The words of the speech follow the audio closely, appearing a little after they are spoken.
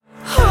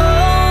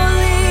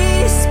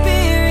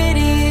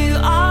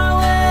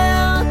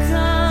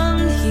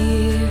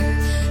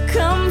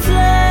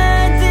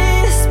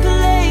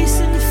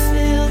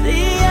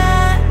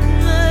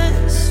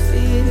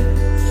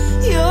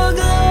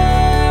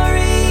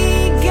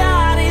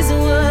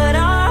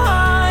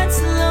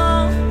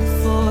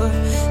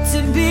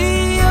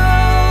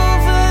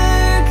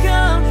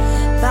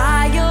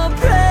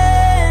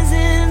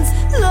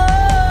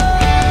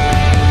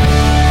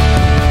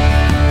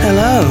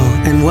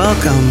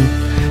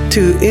welcome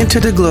to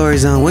Enter the Glory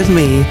Zone with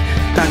me,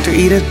 Dr.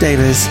 Edith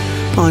Davis,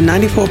 on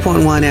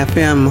 94.1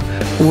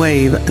 FM,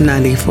 Wave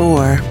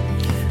 94.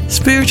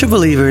 Spiritual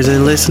believers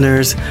and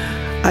listeners,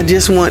 I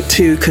just want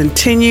to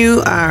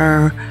continue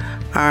our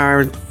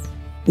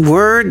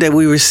word that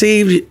we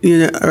received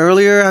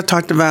earlier. I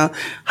talked about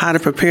how to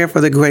prepare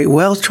for the great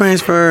wealth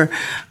transfer,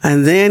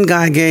 and then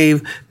God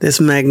gave this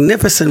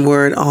magnificent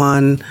word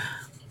on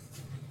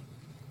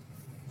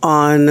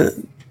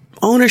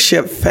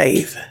ownership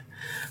faith.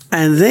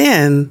 And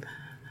then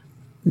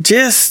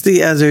just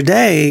the other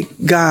day,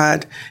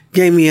 God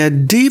gave me a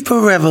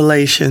deeper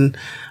revelation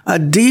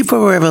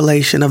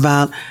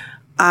about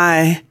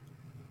I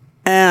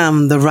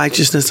am the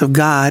righteousness of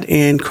God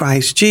in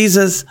Christ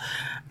Jesus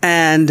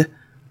and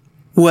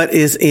what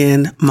is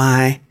in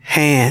my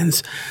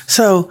hands.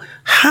 So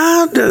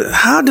how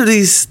do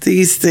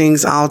these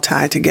things all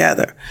tie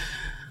together?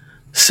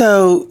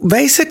 So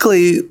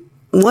basically,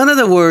 one of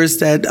the words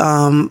that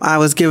I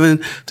was given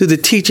through the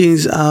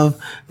teachings of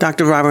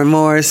Dr. Robert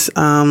Morris,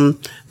 The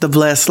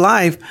Blessed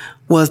Life,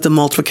 was the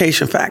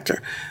multiplication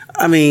factor.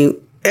 I mean,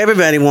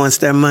 everybody wants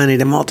their money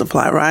to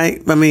multiply,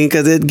 right? I mean,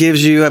 because it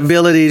gives you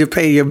ability to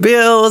pay your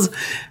bills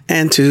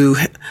and to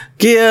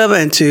give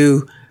and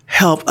to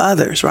help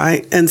others,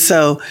 right? And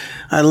so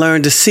I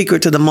learned the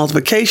secret to the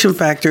multiplication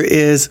factor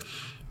is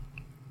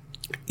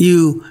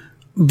you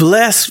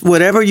bless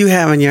whatever you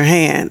have in your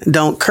hand.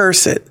 Don't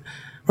curse it.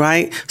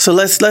 Right? So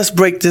let's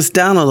break this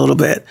down a little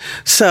bit.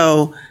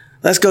 So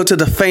let's go to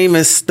the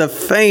famous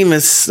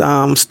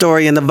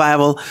story in the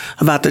Bible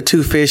about the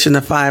 2 fish and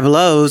the 5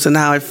 loaves and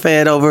how it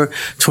fed over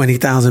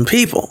 20,000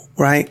 people,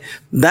 right?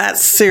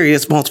 That's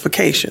serious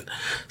multiplication.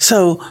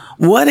 So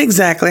what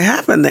exactly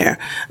happened there?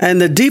 And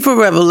the deeper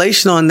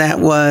revelation on that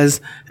was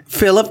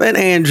Philip and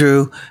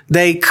Andrew,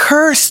 they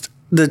cursed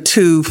the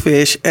 2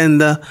 fish and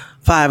the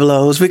 5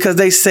 loaves because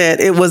they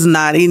said it was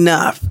not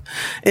enough.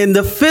 In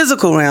the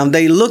physical realm,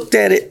 they looked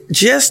at it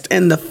just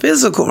in the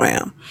physical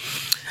realm.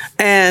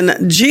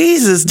 And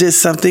Jesus did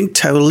something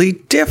totally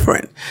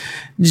different.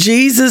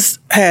 Jesus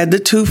had the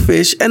 2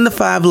 fish and the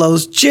 5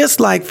 loaves just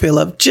like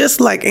Philip,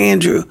 just like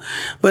Andrew.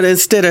 But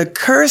instead of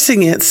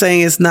cursing it,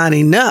 saying it's not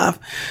enough,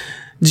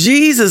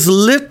 Jesus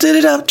lifted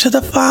it up to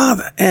the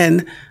Father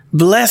and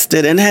blessed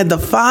it and had the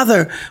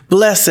Father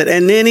bless it.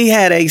 And then he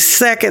had a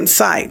second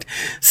sight.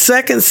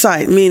 Second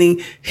sight,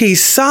 meaning he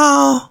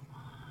saw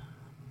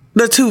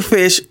the 2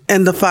 fish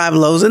and the 5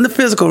 loaves in the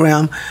physical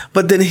realm,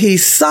 but then he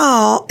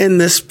saw in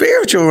the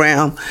spiritual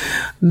realm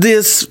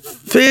this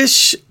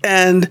fish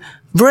and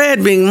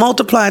bread being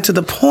multiplied to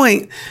the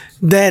point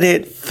that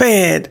it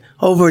fed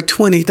over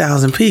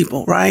 20,000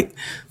 people, right?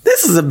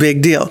 This is a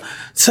big deal.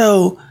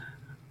 So,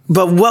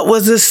 but what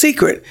was the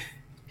secret?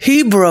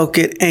 He broke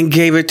it and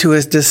gave it to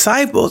his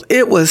disciples.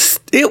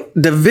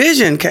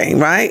 Division came,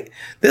 right?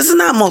 This is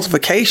not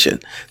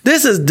multiplication.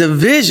 This is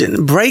division,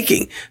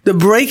 the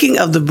breaking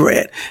of the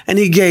bread. And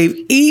he gave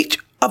each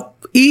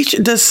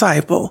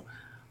disciple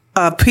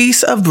a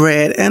piece of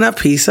bread and a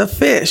piece of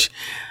fish.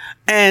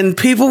 And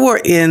people were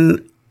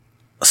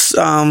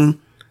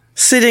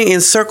sitting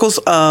in circles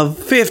of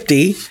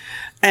 50,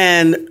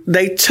 and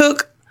they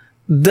took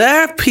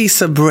their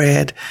piece of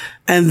bread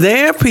and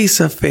their piece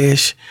of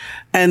fish,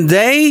 and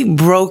they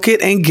broke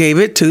it and gave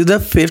it to the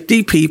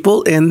 50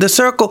 people in the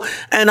circle.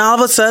 And all of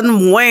a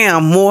sudden,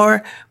 wham,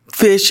 more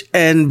fish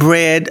and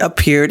bread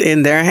appeared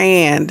in their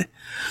hand.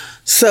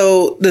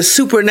 So the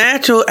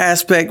supernatural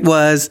aspect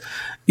was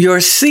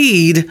your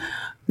seed.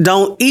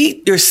 Don't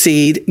eat your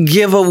seed.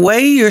 Give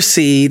away your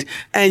seed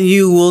and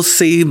you will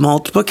see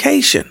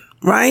multiplication,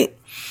 right?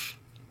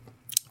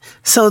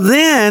 So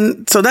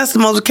that's the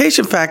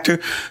multiplication factor.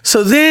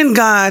 So then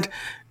God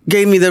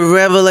gave me the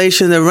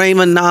revelation, the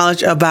rhema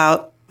knowledge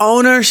about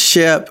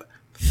ownership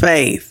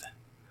faith.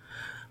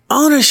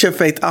 Ownership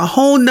faith, a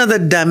whole nother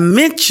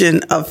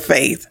dimension of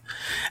faith.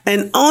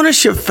 And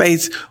ownership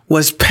faith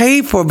was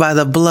paid for by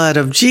the blood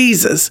of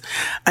Jesus.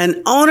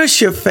 And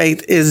ownership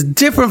faith is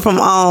different from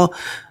all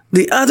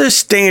the other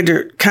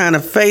standard kind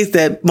of faith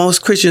that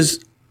most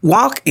Christians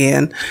walk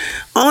in.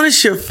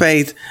 Ownership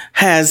faith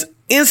has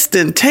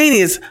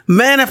instantaneous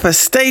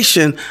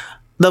manifestation,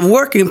 the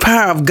working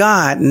power of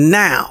God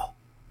now.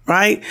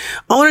 Right?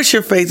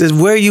 Ownership faith is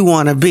where you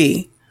want to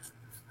be.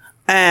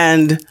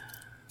 And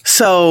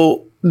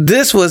so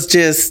this was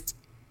just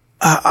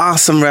an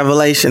awesome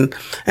revelation.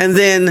 And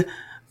then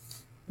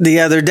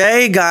the other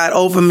day, God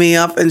opened me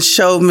up and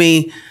showed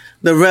me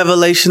the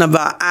revelation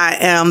about I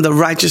am the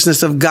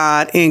righteousness of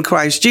God in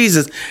Christ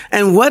Jesus.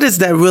 And what is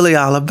that really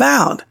all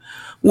about?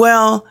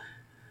 Well,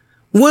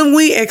 when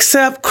we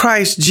accept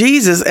Christ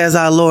Jesus as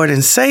our Lord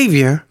and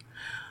Savior,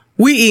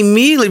 we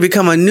immediately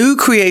become a new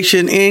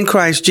creation in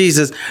Christ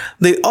Jesus.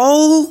 The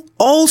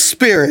old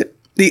spirit,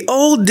 the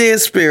old dead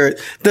spirit,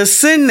 the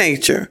sin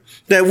nature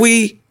that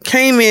we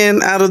came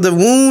in out of the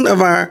womb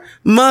of our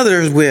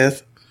mothers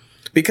with,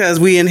 because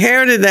we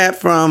inherited that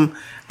from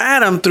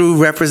Adam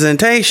through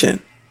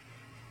representation,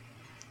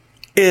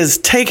 is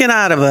taken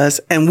out of us,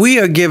 and we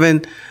are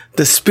given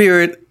the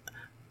spirit,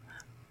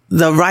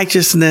 the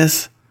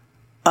righteousness,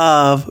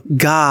 of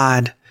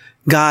God.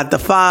 God the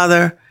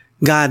Father,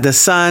 God the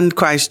Son,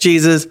 Christ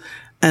Jesus,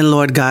 and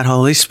Lord God,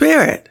 Holy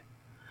Spirit.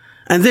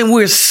 And then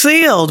we're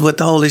sealed with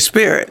the Holy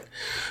Spirit.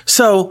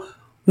 So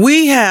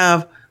we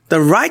have the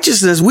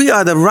righteousness. We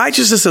are the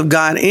righteousness of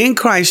God in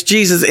Christ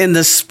Jesus in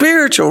the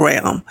spiritual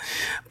realm,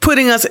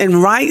 putting us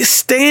in right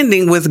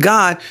standing with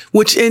God,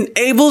 which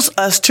enables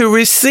us to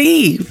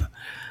receive.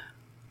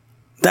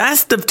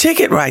 That's the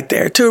ticket right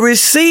there, to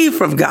receive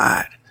from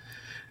God.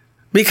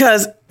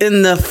 Because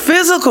in the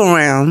physical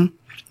realm,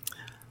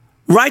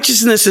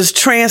 righteousness is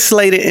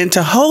translated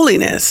into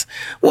holiness.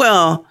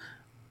 Well,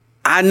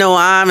 I know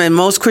and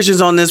most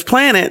Christians on this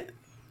planet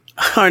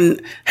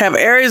have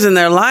areas in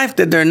their life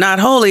that they're not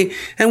holy.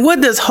 And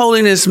what does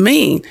holiness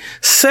mean?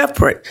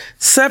 Separate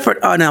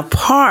and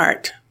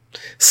apart,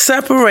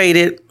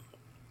 separated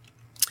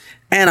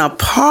and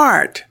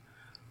apart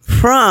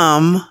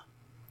from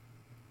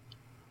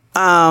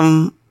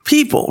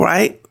people,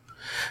 right?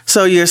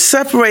 So you're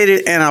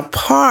separated and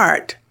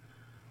apart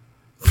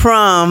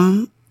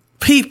from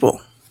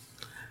people.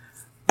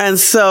 And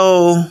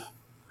so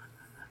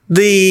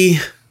the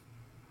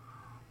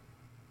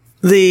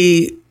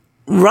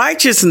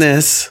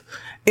righteousness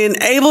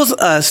enables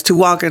us to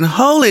walk in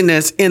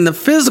holiness in the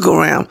physical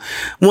realm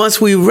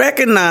once we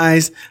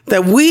recognize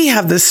that we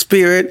have the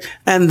Spirit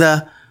and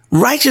the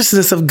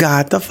righteousness of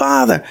God the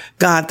Father,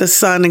 God the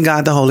Son, and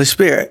God the Holy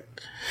Spirit.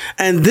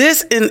 And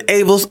this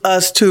enables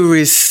us to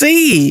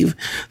receive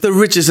the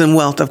riches and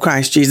wealth of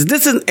Christ Jesus.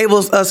 This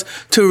enables us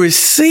to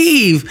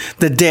receive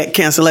the debt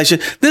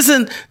cancellation. This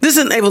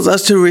enables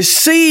us to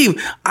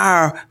receive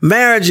our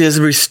marriages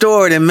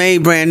restored and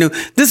made brand new.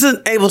 This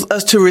enables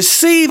us to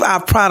receive our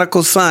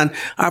prodigal son,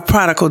 our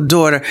prodigal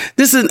daughter.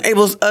 This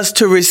enables us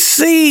to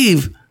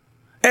receive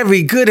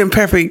every good and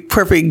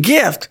perfect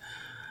gift.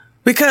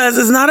 Because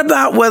it's not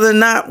about whether or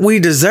not we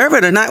deserve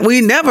it or not.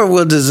 We never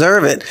will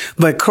deserve it,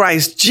 but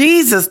Christ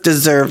Jesus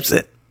deserves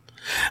it.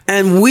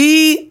 And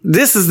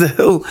this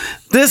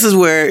is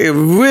where it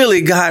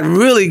really, God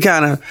really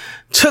kind of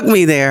took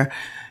me there,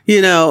 we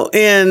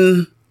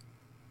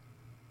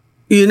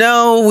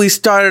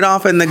started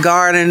off in the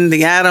garden.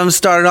 The Adam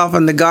started off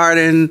in the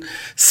garden.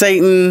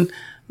 Satan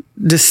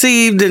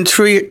deceived and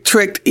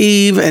tricked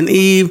Eve, and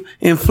Eve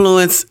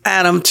influenced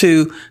Adam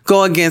to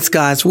go against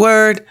God's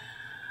word.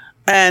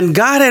 And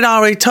God had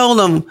already told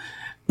them,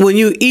 when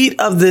you eat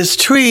of this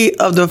tree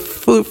of the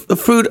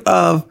fruit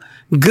of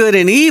good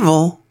and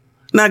evil,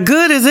 now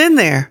good is in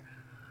there.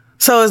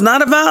 So it's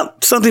not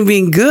about something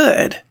being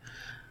good.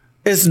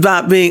 It's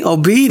about being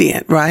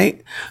obedient,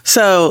 right?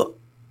 So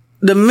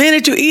the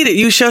minute you eat it,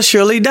 you shall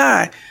surely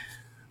die.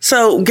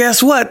 So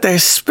guess what? Their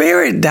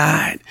spirit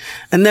died.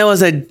 And there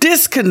was a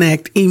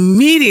disconnect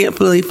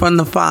immediately from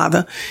the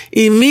Father,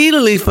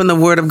 immediately from the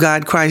Word of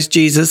God, Christ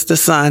Jesus, the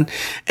Son,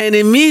 and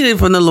immediately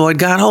from the Lord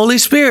God, Holy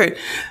Spirit.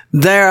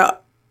 Their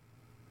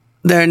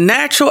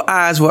natural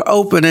eyes were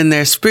open and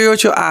their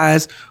spiritual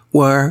eyes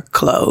were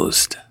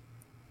closed.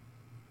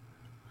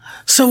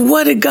 So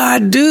what did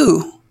God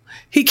do?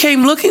 He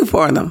came looking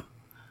for them.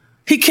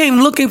 He came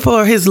looking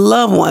for his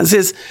loved ones,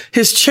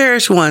 his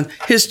cherished ones,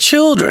 his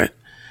children.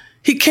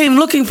 He came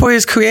looking for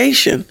his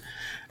creation.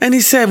 And he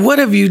said, what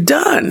have you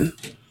done?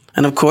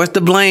 And of course, the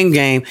blame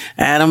game.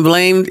 Adam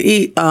blamed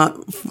Eve.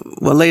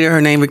 Later her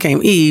name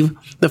became Eve,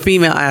 the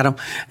female Adam.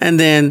 And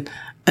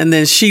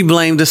then she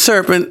blamed the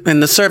serpent,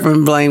 and the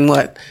serpent blamed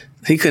what?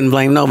 He couldn't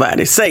blame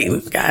nobody. Satan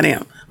got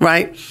him,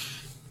 right?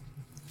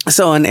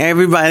 So, and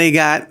everybody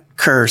got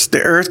cursed.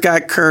 The earth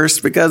got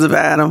cursed because of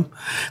Adam.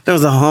 There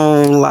was a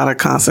whole lot of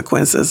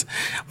consequences.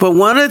 But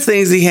one of the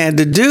things he had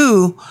to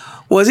do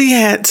was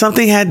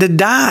something had to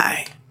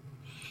die.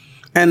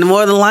 And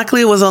more than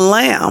likely it was a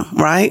lamb,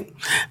 right?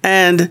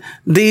 And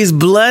these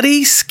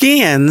bloody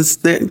skins,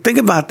 think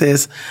about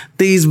this,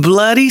 these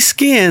bloody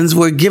skins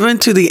were given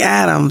to the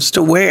Adams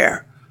to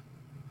wear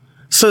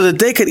so that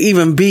they could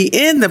even be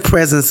in the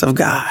presence of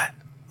God,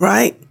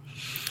 right?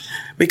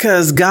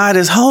 Because God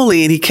is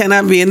holy and he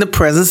cannot be in the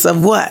presence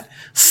of what?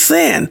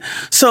 Sin.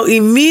 So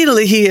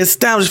immediately he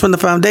established from the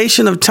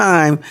foundation of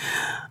time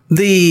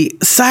the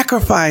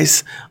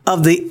sacrifice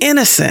of the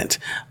innocent,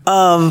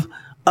 of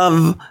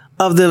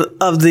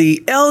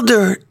the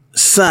elder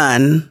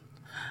son,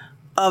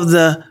 of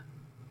the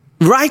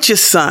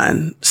righteous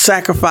son,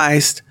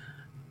 sacrificed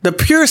the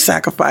pure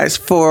sacrifice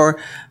for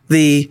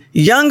the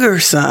younger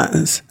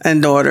sons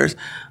and daughters,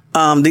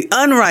 the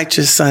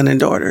unrighteous son and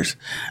daughters.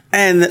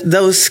 And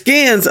those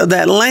skins of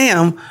that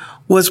lamb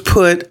was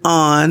put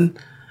on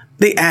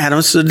the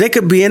Adams so they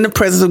could be in the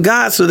presence of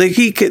God, so that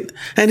he could,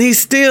 and he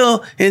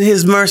still in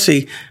his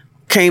mercy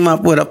came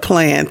up with a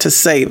plan to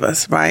save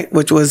us, right?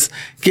 Which was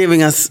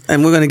giving us,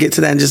 and we're going to get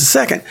to that in just a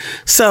second.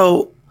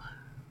 So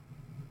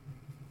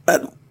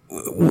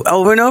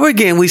over and over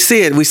again, we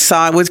see it. We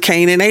saw it with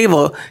Cain and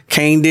Abel.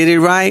 Cain did it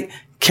right.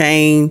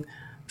 Cain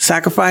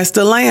sacrificed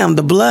the lamb,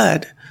 the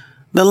blood,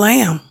 the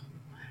lamb.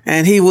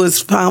 And he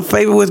was found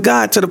favor with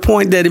God to the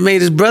point that it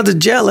made his brother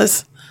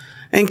jealous,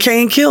 and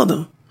Cain killed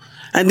him.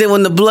 And then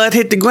when the blood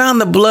hit the ground,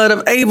 the blood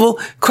of Abel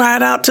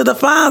cried out to the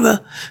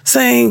Father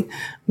saying,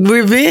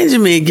 revenge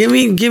me. Give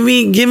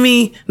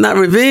me, not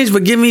revenge,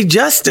 but give me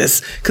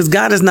justice. Because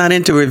God is not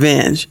into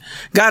revenge.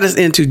 God is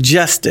into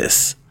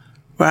justice.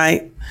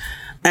 Right?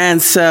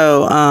 And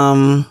so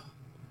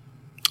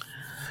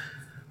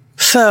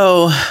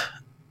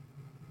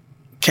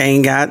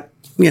Cain got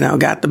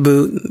the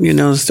boot,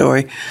 the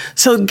story.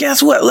 So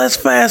guess what? Let's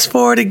fast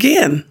forward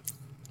again.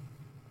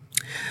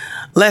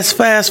 Let's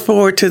fast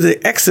forward to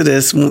the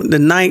Exodus, the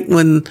night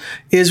when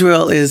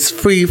Israel is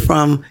free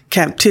from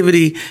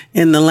captivity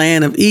in the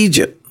land of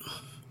Egypt.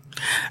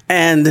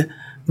 And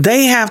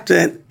they have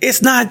to,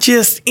 it's not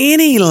just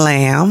any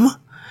lamb.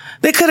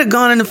 They could have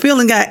gone in the field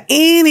and got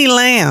any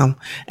lamb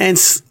and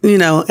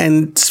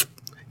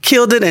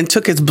killed it and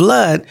took its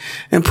blood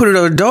and put it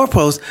on the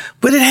doorpost.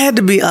 But it had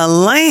to be a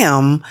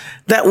lamb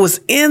that was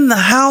in the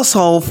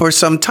household for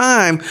some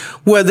time,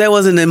 where there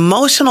was an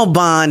emotional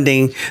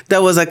bonding.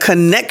 There was a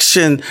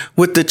connection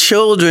with the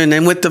children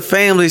and with the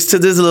families to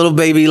this little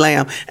baby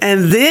lamb.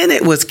 And then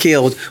it was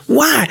killed.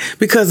 Why?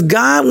 Because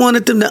God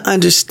wanted them to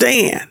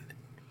understand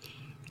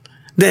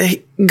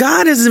that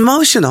God is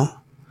emotional.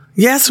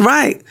 Yes,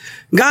 right.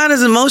 God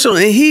is emotional,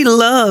 and he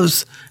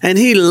loves and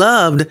he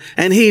loved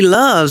and he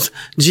loves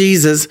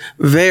Jesus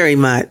very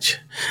much.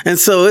 And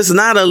so it's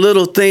not a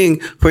little thing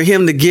for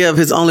him to give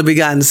his only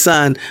begotten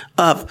son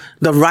up,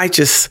 the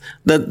righteous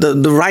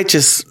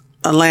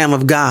Lamb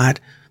of God,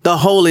 the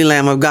holy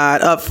Lamb of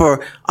God, up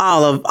for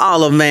all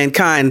of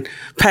mankind,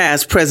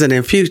 past, present,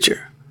 and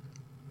future.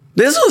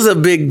 This was a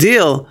big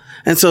deal.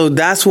 And so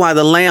that's why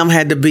the lamb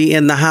had to be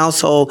in the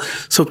household,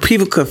 so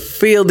people could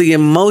feel the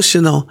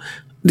emotional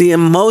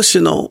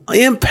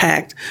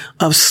impact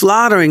of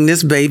slaughtering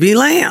this baby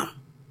lamb.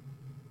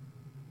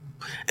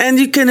 And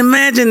you can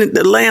imagine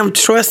the lamb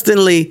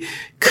trustingly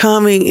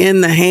coming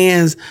in the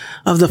hands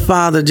of the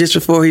Father just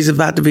before he's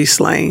about to be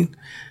slain,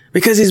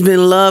 because he's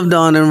been loved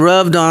on and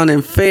rubbed on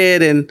and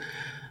fed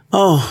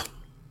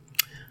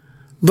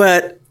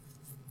but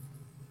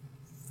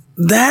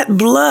that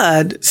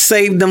blood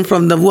saved them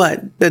from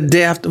the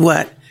death,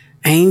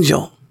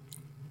 angel.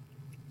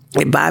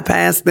 It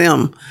bypassed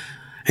them.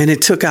 And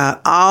it took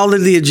out all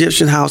of the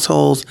Egyptian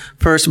households'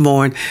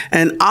 firstborn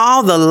and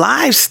all the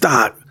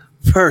livestock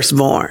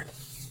firstborn.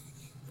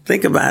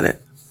 Think about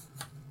it.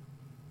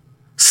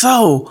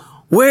 So,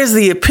 where's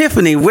the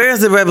epiphany?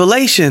 Where's the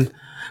revelation?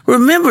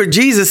 Remember,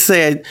 Jesus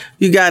said,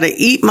 you got to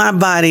eat my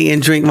body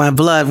and drink my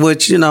blood,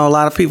 which, a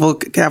lot of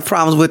people have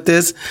problems with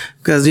this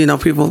because,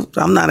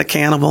 I'm not a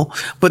cannibal.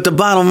 But the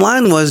bottom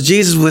line was,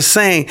 Jesus was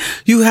saying,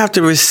 you have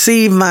to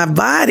receive my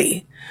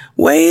body.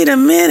 Wait a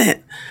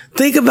minute.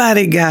 Think about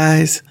it,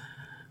 guys.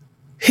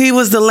 He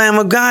was the Lamb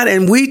of God,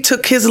 and we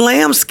took his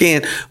lamb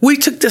skin. We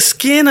took the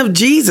skin of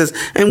Jesus,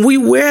 and we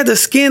wear the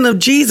skin of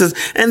Jesus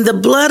and the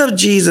blood of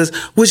Jesus,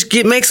 which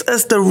makes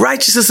us the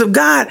righteousness of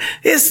God.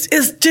 It's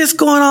just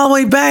going all the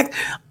way back.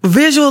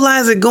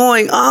 Visualize it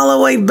going all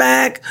the way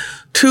back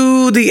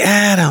to the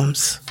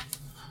Adams,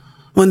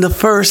 when the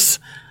first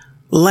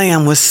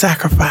lamb was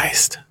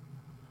sacrificed,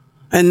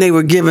 and they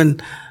were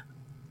given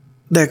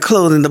their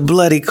clothing, the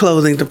bloody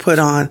clothing to put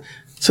on,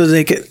 so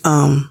they could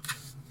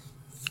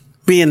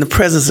be in the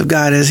presence of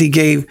God as he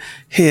gave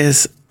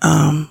his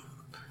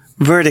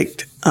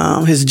verdict,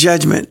 his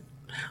judgment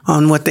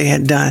on what they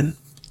had done.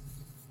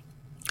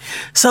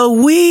 So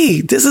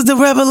this is the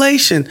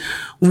revelation.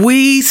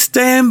 We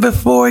stand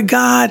before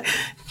God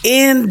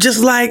in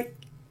just like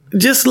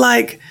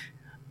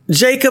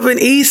Jacob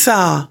and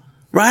Esau,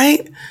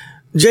 right?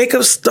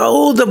 Jacob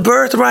stole the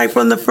birthright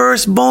from the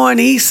firstborn.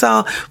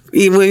 Esau,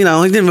 he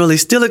didn't really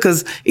steal it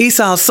because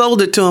Esau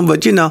sold it to him.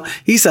 But,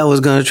 Esau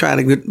was going to try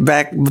to get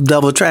back,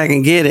 double track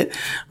and get it.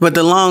 But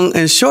the long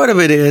and short of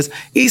it is,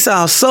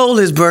 Esau sold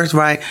his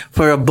birthright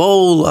for a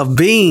bowl of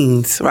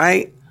beans,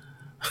 right?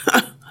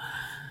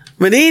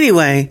 But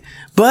anyway,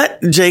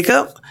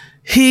 Jacob,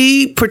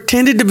 he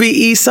pretended to be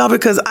Esau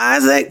because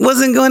Isaac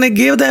wasn't going to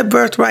give that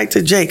birthright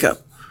to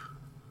Jacob.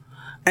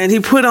 And he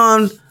put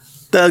on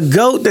the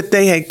goat that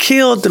they had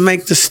killed to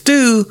make the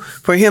stew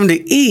for him to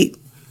eat.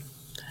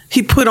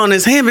 He put on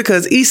his hand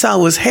because Esau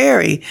was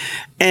hairy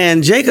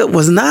and Jacob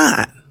was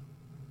not,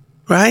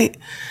 right?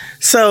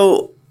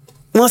 So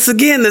once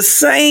again, the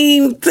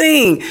same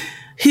thing.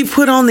 He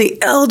put on the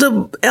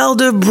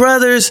elder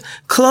brother's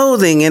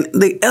clothing, and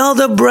the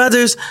elder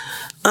brother's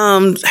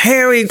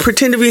hairy,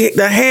 pretend to be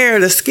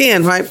the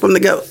skin, right, from the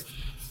goat.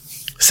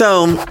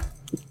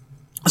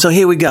 So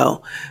here we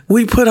go.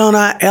 We put on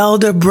our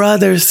elder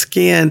brother's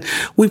skin.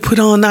 We put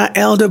on our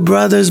elder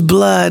brother's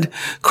blood,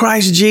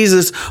 Christ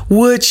Jesus,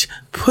 which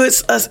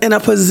puts us in a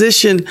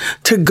position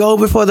to go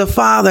before the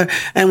Father.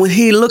 And when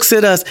he looks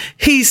at us,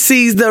 he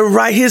sees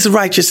his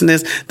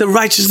righteousness, the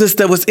righteousness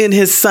that was in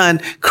his son,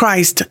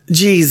 Christ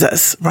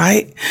Jesus,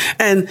 right?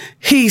 And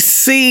he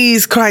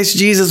sees Christ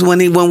Jesus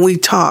when we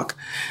talk.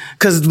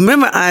 Because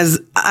remember,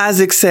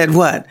 Isaac said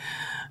what?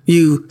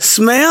 You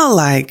smell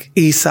like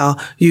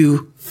Esau.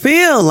 You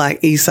feel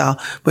like Esau,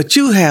 but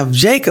you have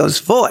Jacob's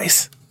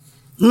voice.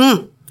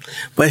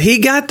 But he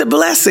got the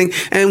blessing,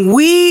 and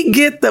we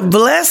get the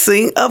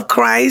blessing of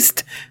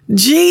Christ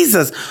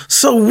Jesus.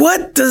 So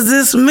what does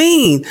this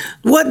mean?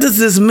 What does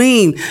this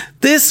mean?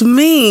 This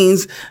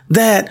means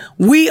that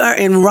we are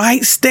in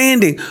right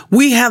standing.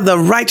 We have the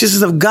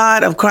righteousness of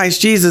God of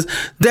Christ Jesus.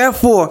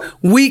 Therefore,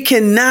 we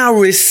can now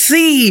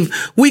receive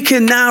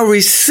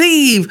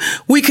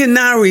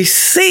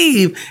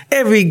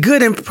every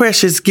good and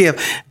precious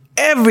gift,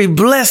 every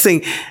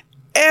blessing,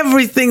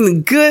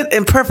 everything good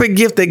and perfect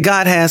gift that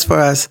God has for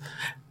us,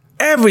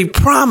 every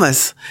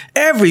promise,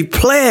 every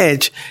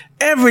pledge,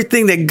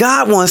 everything that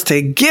God wants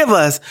to give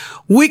us,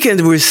 we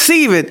can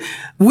receive it.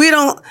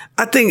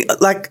 I think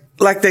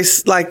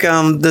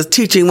the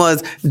teaching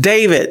was,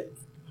 David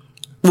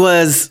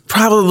was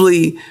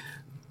probably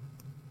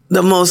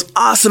the most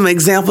awesome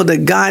example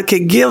that God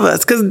could give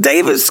us, because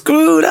David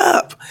screwed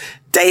up.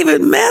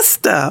 David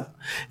messed up.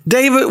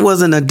 David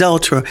was an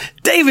adulterer.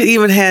 David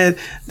even had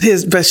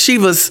his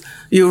Bathsheba's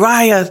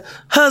Uriah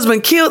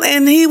husband killed,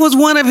 and he was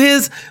one of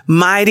his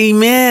mighty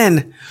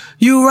men.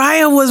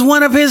 Uriah was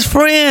one of his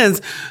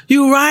friends.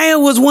 Uriah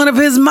was one of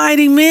his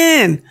mighty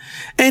men,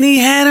 and he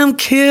had him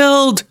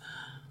killed.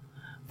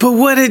 But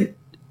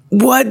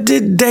what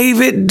did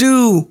David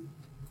do?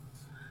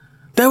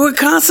 There were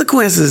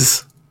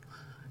consequences.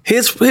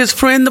 His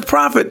friend, the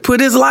prophet, put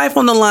his life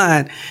on the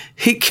line.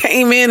 He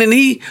came in and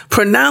he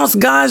pronounced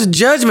God's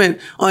judgment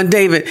on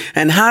David.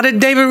 And how did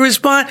David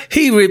respond?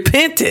 He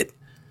repented.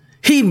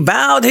 He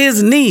bowed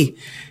his knee.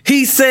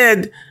 He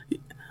said,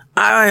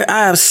 I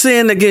have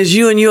sinned against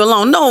you and you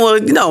alone.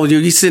 No,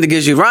 he sinned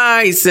against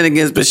Uriah. He sinned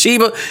against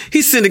Bathsheba.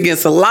 He sinned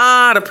against a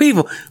lot of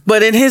people.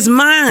 But in his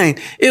mind,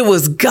 it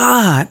was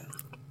God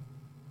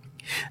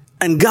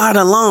and God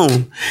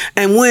alone.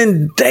 And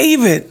when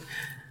David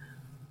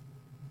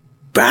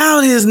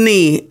bowed his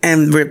knee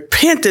and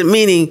repented,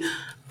 meaning,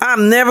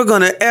 I'm never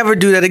going to ever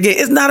do that again.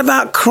 It's not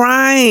about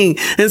crying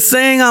and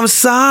saying I'm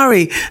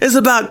sorry. It's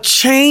about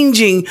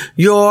changing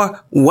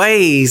your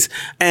ways.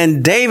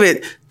 And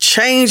David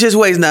changed his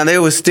ways. Now,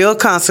 there was still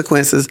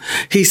consequences.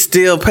 He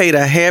still paid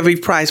a heavy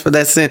price for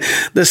that sin.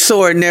 The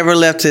sword never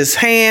left his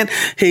hand.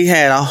 He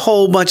had a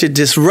whole bunch of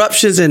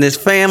disruptions in his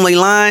family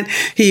line.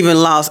 He even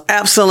lost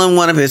Absalom,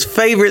 one of his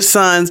favorite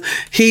sons.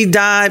 He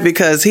died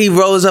because he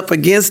rose up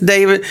against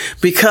David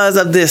because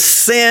of this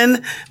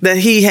sin that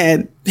he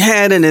had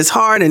in his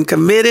heart and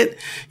committed,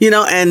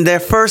 and their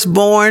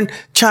firstborn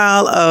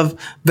child of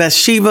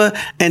Bathsheba,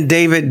 and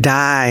David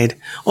died.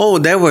 Oh,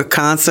 there were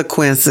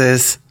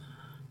consequences.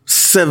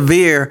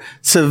 Severe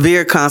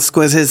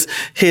consequences.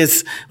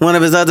 One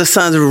of his other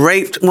sons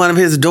raped one of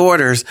his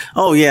daughters.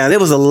 Oh yeah, there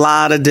was a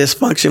lot of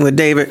dysfunction with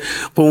David.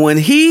 But when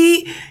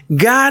he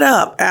got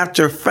up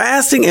after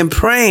fasting and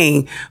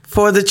praying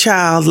for the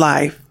child's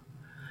life,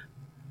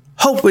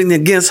 hoping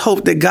against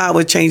hope that God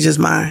would change his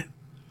mind,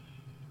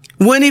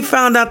 when he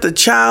found out the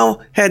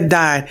child had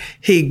died,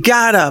 he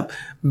got up,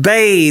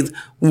 bathed,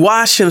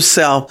 washed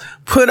himself,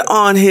 put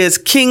on his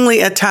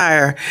kingly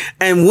attire,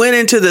 and went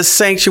into the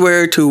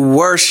sanctuary to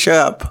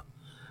worship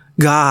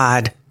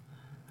God.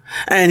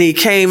 And he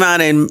came out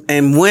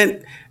and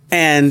went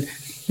and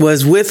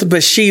was with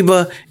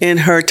Bathsheba in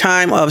her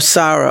time of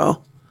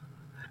sorrow.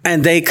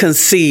 And they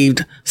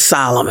conceived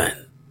Solomon.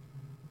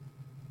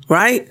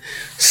 Right?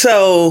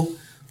 So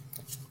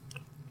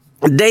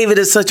David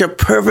is such a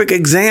perfect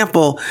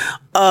example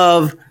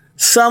of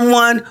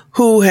someone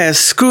who has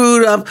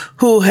screwed up,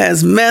 who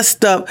has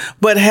messed up,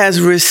 but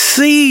has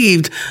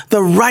received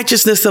the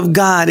righteousness of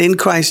God in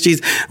Christ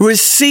Jesus,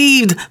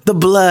 received the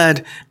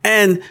blood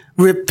and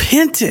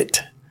repented,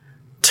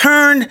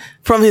 turned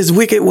from his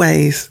wicked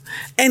ways.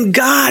 And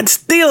God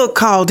still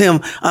called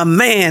him a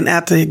man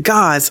after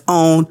God's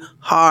own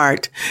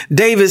heart.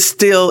 David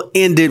still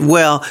ended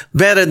well,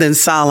 better than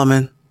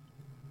Solomon,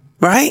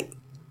 right?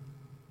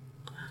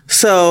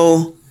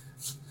 So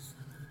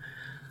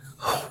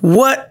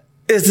what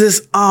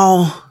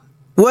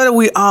are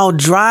we all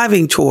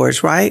driving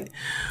towards, right?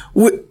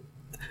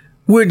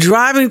 We're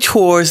driving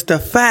towards the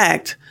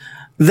fact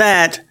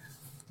that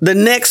the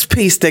next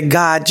piece that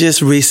God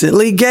just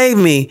recently gave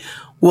me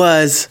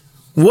was,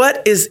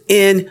 what is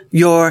in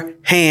your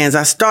hands?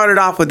 I started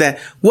off with that.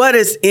 What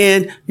is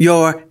in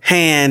your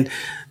hand?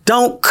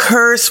 Don't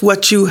curse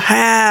what you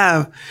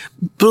have.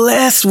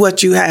 Bless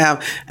what you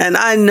have. And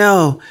I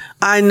know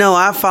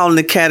I fall in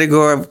the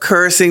category of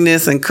cursing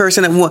this and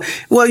cursing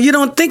that. Well, you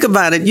don't think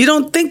about it. You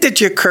don't think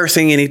that you're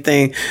cursing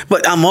anything,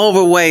 but I'm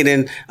overweight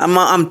and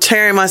I'm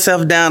tearing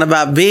myself down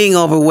about being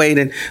overweight,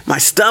 and my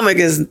stomach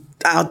is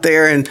out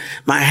there and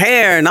my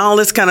hair and all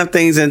this kind of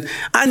things. And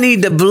I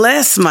need to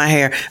bless my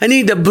hair. I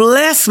need to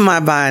bless my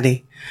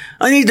body.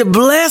 I need to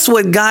bless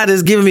what God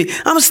has given me.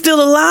 I'm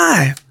still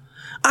alive.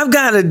 I've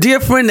got a dear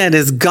friend that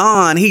is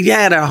gone. He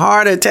had a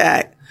heart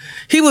attack.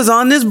 He was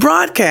on this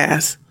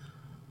broadcast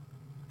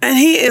and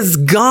he is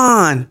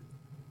gone.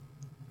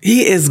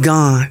 He is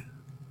gone.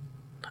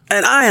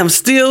 And I am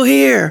still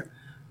here.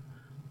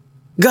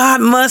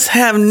 God must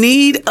have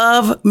need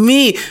of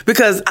me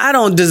because I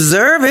don't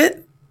deserve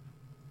it.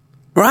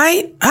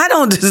 Right? I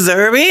don't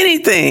deserve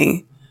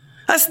anything.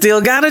 I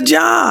still got a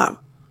job.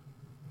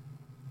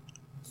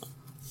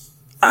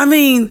 I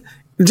mean,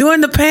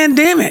 during the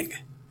pandemic,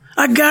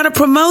 I got a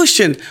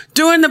promotion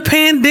during the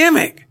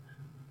pandemic.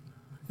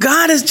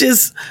 God is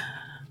just,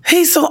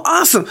 he's so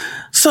awesome.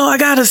 So I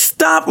got to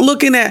stop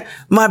looking at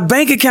my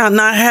bank account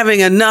not having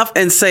enough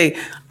and say,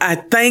 I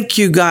thank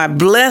you, God,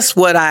 bless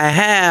what I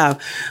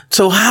have.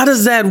 So how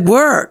does that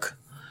work?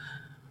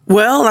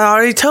 Well, I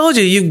already told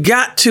you, you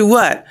got to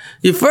what?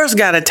 You first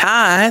got to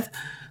tithe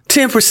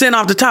 10%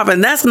 off the top,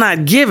 and that's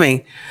not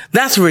giving.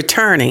 That's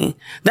returning.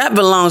 That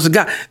belongs to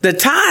God. The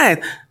tithe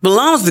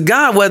belongs to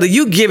God, whether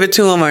you give it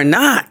to him or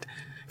not.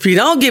 If you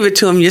don't give it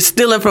to him, you're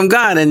stealing from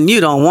God, and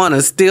you don't want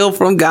to steal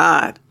from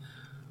God.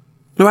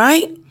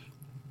 Right?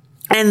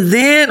 And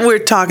then we're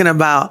talking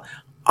about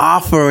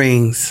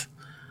offerings.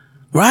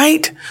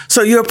 Right?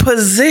 So you're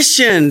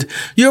positioned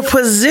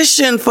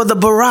for the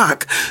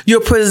Barak. You're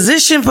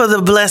positioned for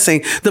the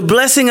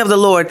blessing of the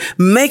Lord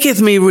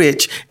maketh me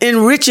rich,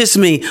 enriches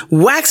me,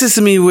 waxes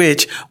me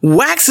rich,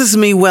 waxes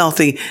me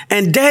wealthy.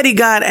 And Daddy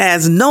God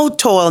adds no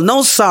toil,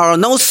 no sorrow,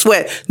 no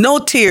sweat, no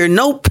tear,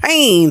 no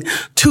pain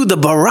to the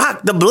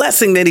Barak, the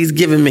blessing that he's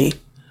given me.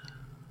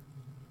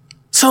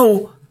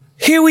 So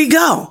here we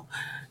go.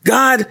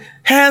 God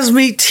has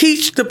me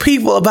teach the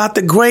people about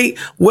the great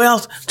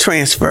wealth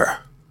transfer.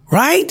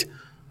 Right?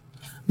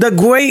 The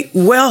great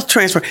wealth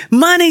transfer.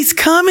 Money's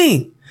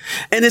coming,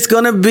 and it's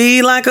going to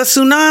be like a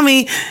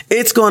tsunami.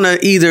 It's going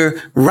to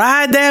either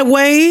ride that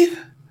wave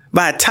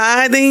by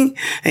tithing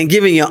and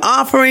giving your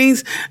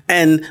offerings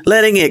and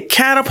letting it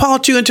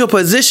catapult you into a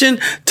position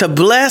to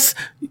bless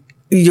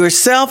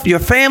yourself, your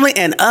family,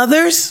 and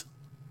others,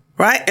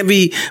 right?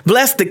 And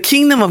bless the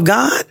kingdom of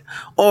God,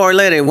 or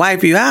let it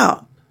wipe you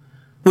out,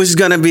 which is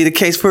going to be the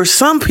case for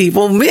some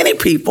people, many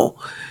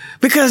people,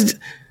 because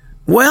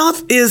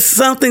wealth is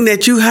something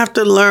that you have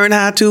to learn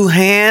how to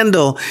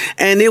handle,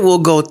 and it will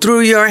go through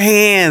your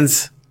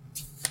hands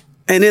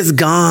and it's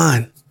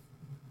gone.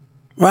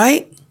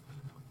 Right?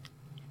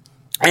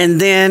 And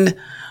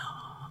then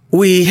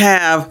we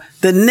have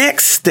the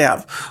next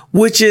step,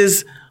 which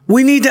is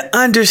we need to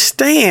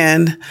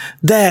understand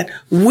that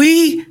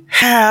we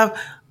have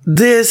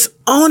this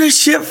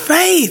ownership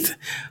faith.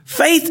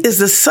 Faith is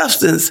the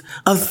substance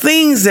of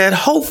things that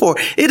hope for.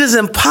 It is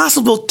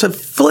impossible to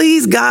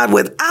please God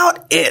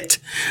without it.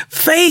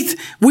 Faith,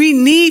 we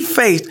need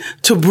faith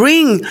to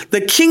bring the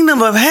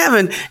kingdom of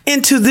heaven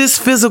into this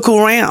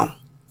physical realm,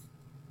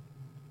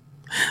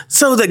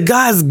 so that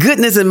God's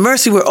goodness and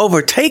mercy will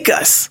overtake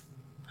us.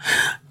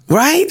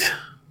 Right?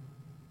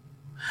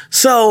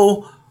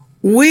 So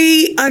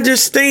we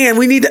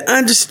need to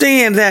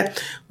understand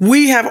that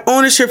we have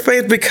ownership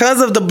faith because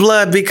of the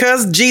blood,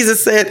 because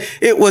Jesus said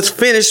it was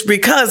finished,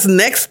 because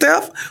next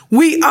step,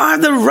 we are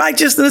the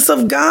righteousness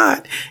of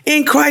God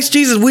in Christ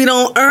Jesus. We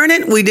don't earn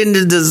it. We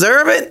didn't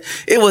deserve it.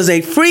 It was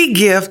a free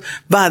gift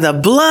by the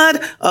blood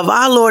of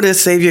our Lord and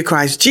Savior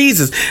Christ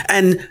Jesus.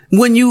 And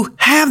when you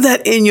have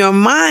that in your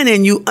mind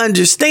and you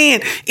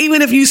understand,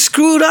 even if you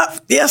screwed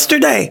up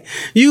yesterday,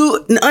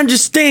 you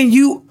understand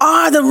you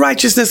are the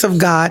righteousness of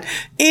God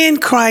in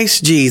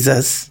Christ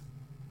Jesus,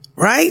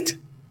 right?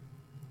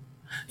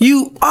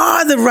 You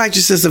are the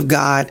righteousness of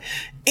God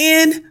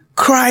in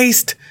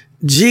Christ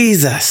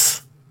Jesus.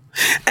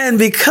 And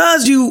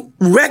because you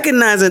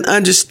recognize and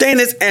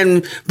understand this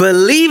and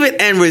believe it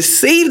and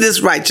receive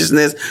this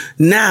righteousness,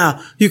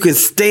 now you can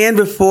stand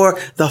before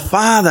the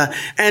Father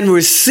and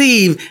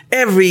receive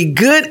every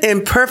good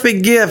and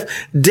perfect gift: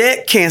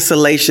 debt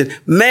cancellation,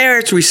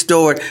 marriage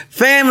restored,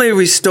 family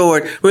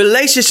restored,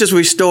 relationships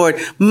restored,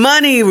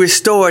 money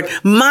restored,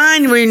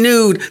 mind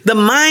renewed, the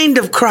mind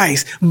of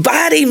Christ,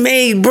 body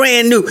made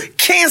brand new,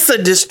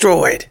 cancer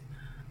destroyed,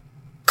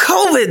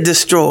 COVID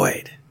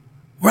destroyed,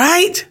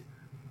 right?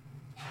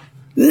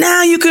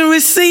 Now you can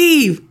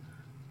receive.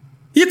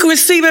 You can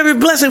receive every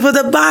blessing for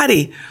the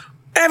body,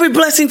 every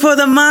blessing for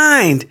the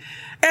mind,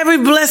 every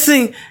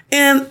blessing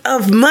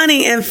of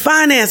money and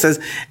finances,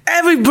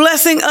 every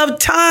blessing of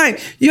time.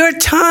 Your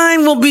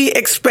time will be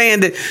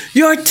expanded.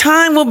 Your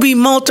time will be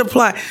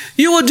multiplied.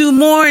 You will do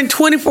more in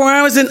 24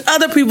 hours than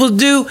other people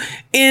do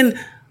in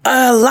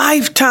a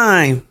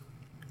lifetime.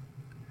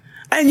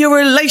 And your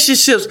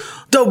relationships,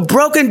 the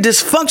broken,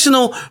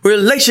 dysfunctional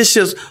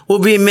relationships, will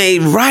be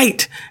made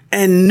right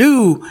and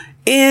new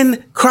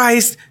in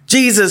Christ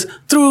Jesus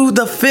through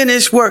the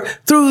finished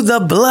work, through the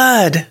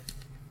blood.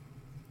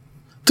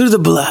 Through the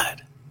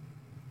blood.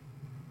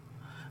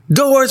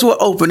 Doors will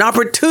open.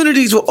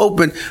 Opportunities will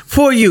open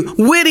for you.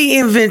 Witty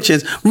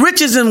inventions,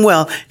 riches and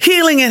wealth,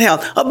 healing and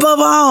health. Above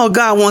all,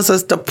 God wants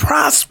us to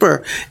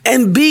prosper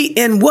and be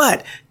in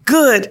what?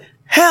 Good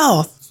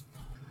health.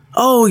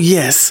 Oh,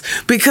 yes,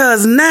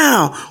 because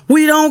now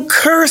we don't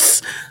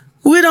curse.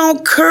 We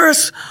don't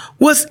curse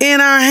what's in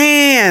our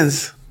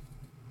hands.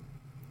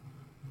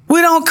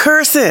 We don't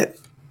curse it.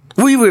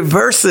 We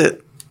reverse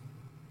it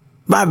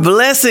by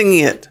blessing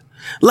it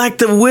Like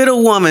the widow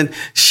woman,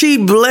 she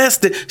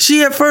blessed it.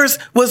 She at first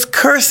was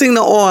cursing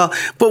the oil,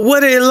 but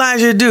what did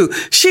Elijah do?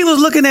 She was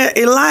looking at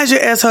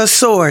Elijah as her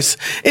source.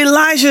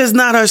 Elijah is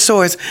not her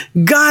source.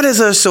 God is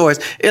her source.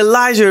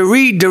 Elijah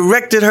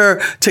redirected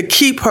her to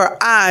keep her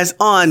eyes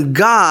on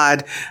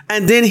God.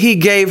 And then he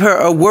gave her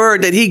a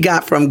word that he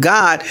got from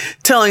God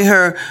telling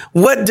her,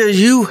 what do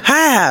you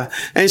have?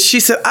 And she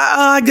said,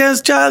 I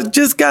guess I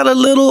just got a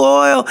little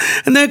oil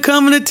and they're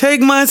coming to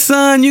take my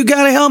son. You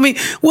got to help me.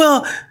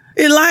 Well,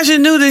 Elijah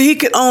knew that he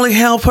could only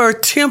help her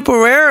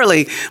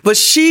temporarily, but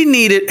she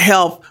needed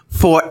help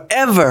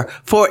forever,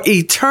 for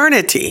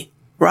eternity,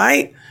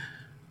 right?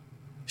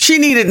 She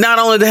needed not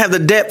only to have the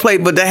debt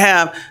paid,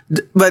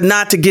 but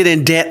not to get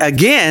in debt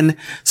again,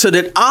 so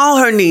that all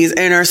her needs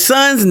and her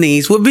son's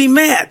needs would be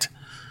met.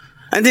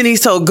 And then he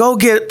told, go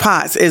get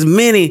pots, as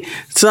many,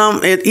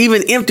 some,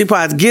 even empty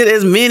pots, get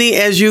as many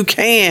as you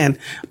can.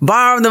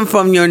 Borrow them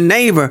from your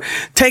neighbor.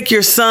 Take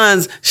your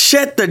sons,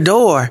 shut the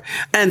door,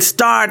 and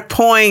start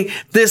pouring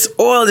this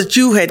oil that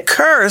you had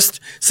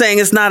cursed, saying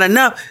it's not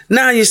enough.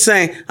 Now you're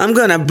saying, I'm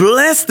going to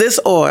bless this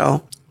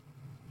oil.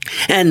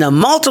 And the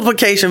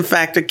multiplication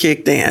factor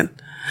kicked in.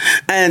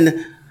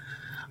 And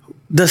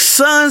the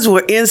sons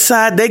were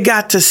inside. They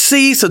got to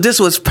see. So this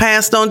was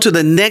passed on to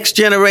the next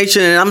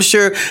generation. And I'm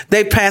sure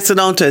they passed it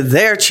on to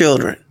their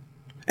children.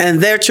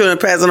 And their children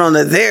passed it on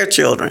to their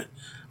children.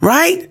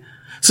 Right?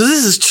 So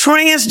this is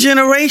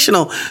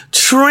transgenerational,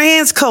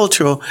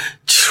 transcultural,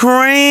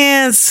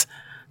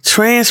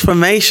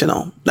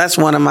 transformational. That's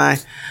one of my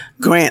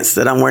grants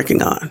that I'm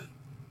working on.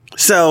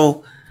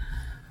 So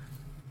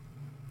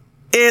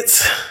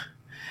it's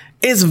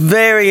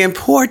very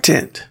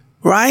important,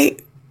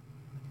 right?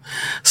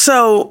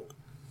 So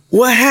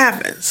what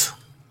happens?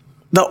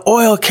 The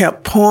oil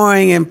kept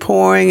pouring and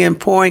pouring and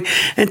pouring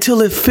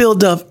until it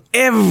filled up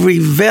every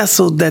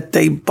vessel that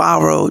they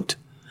borrowed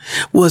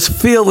was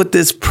filled with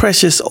this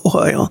precious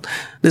oil.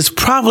 This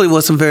probably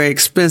was some very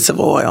expensive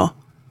oil.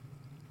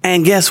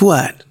 And guess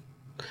what?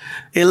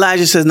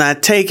 Elijah says, now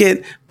take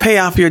it, pay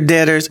off your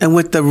debtors, and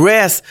with the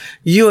rest,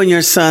 you and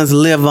your sons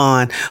live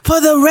on for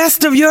the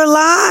rest of your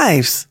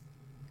lives.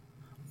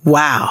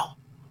 Wow.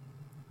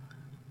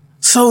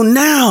 So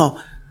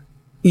now,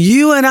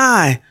 you and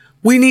I,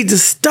 we need to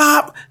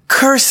stop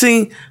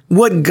cursing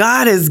what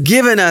God has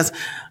given us.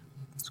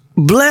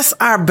 Bless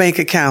our bank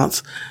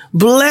accounts.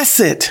 Bless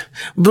it.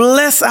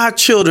 Bless our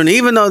children,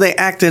 even though they're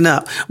acting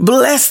up.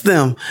 Bless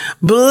them.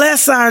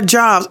 Bless our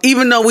jobs,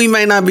 even though we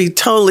may not be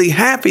totally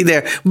happy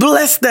there.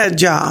 Bless that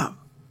job.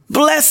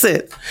 Bless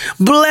it.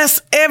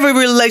 Bless every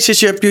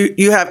relationship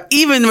you have,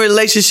 even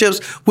relationships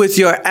with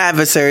your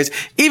adversaries,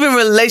 even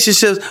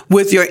relationships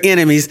with your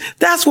enemies.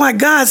 That's why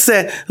God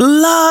said,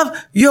 love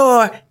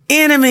your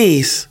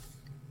enemies.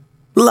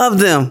 Love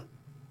them.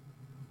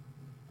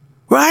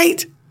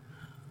 Right?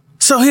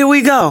 So here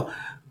we go.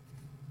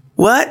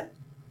 What?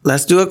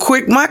 Let's do a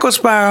quick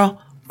microspiral.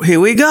 Here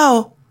we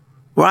go.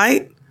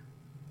 Right?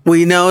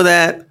 We know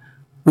that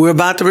we're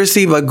about to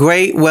receive a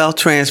great wealth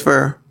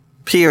transfer,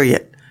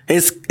 period.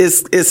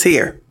 It's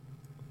here.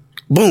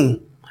 Boom.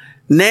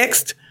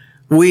 Next,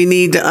 we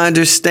need to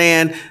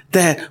understand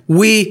that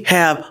we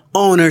have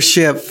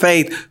ownership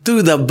faith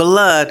through the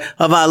blood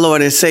of our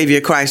Lord and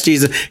Savior Christ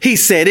Jesus. He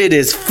said it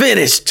is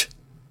finished.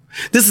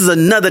 This is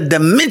another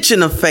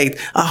dimension of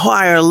faith, a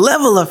higher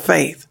level of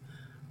faith.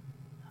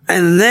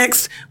 And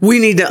next, we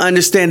need to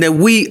understand that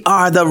we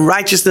are the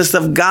righteousness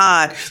of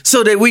God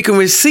so that we can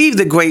receive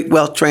the great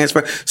wealth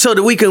transfer, so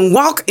that we can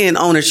walk in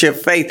ownership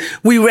faith.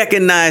 We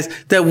recognize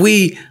that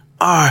we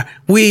are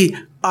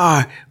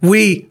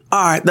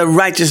the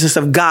righteousness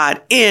of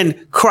God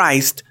in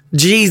Christ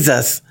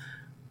Jesus,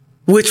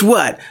 which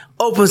what?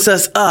 Opens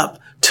us up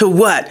to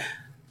what?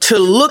 To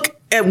look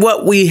at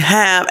what we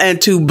have and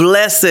to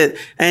bless it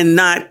and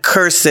not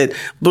curse it.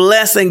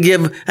 Bless and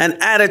give an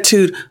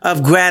attitude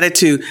of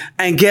gratitude.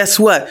 And guess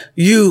what?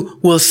 You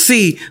will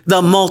see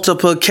the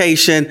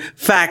multiplication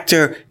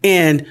factor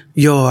in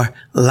your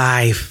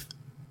life.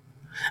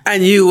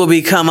 And you will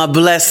become a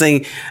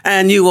blessing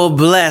and you will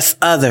bless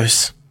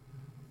others.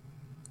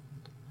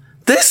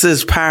 This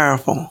is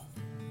powerful.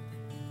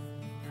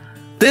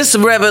 This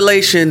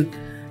revelation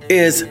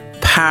is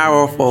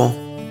powerful.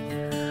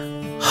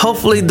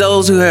 Hopefully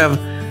those who have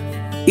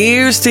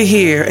ears to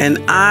hear and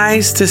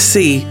eyes to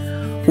see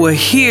will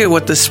hear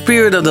what the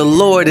Spirit of the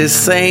Lord is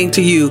saying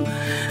to you.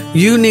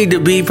 You need to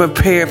be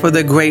prepared for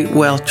the great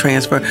wealth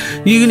transfer.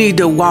 You need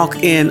to walk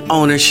in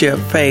ownership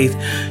faith.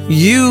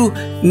 You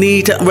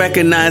need to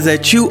recognize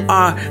that you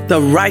are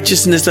the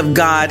righteousness of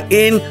God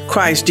in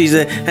Christ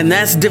Jesus. And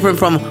that's different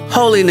from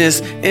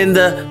holiness in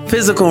the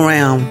physical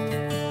realm.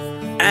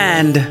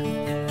 And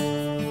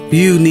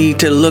you need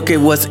to look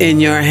at what's in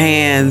your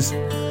hands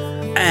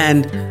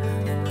and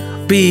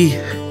be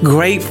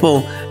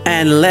grateful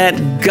and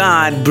let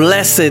God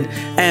bless it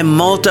and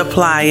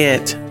multiply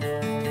it.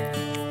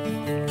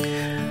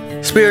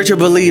 Spiritual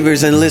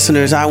believers and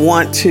listeners, I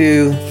want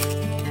to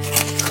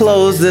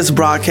close this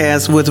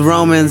broadcast with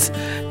Romans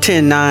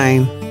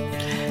 10:9.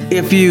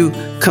 If you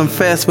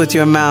confess with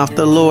your mouth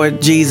the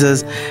Lord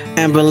Jesus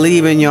and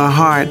believe in your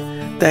heart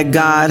that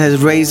God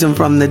has raised him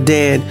from the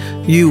dead,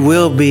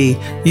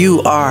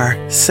 you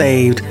are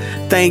saved.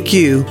 Thank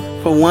you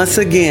for once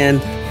again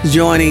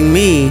joining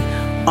me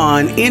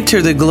on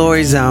Enter the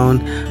Glory Zone,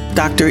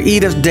 Dr.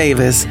 Edith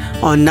Davis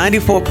on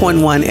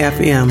 94.1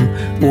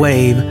 FM,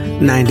 Wave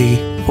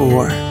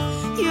 94.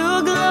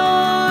 Your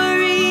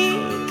glory,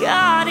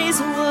 God, is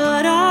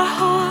what our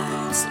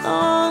hearts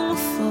long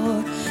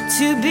for,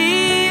 to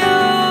be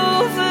yours.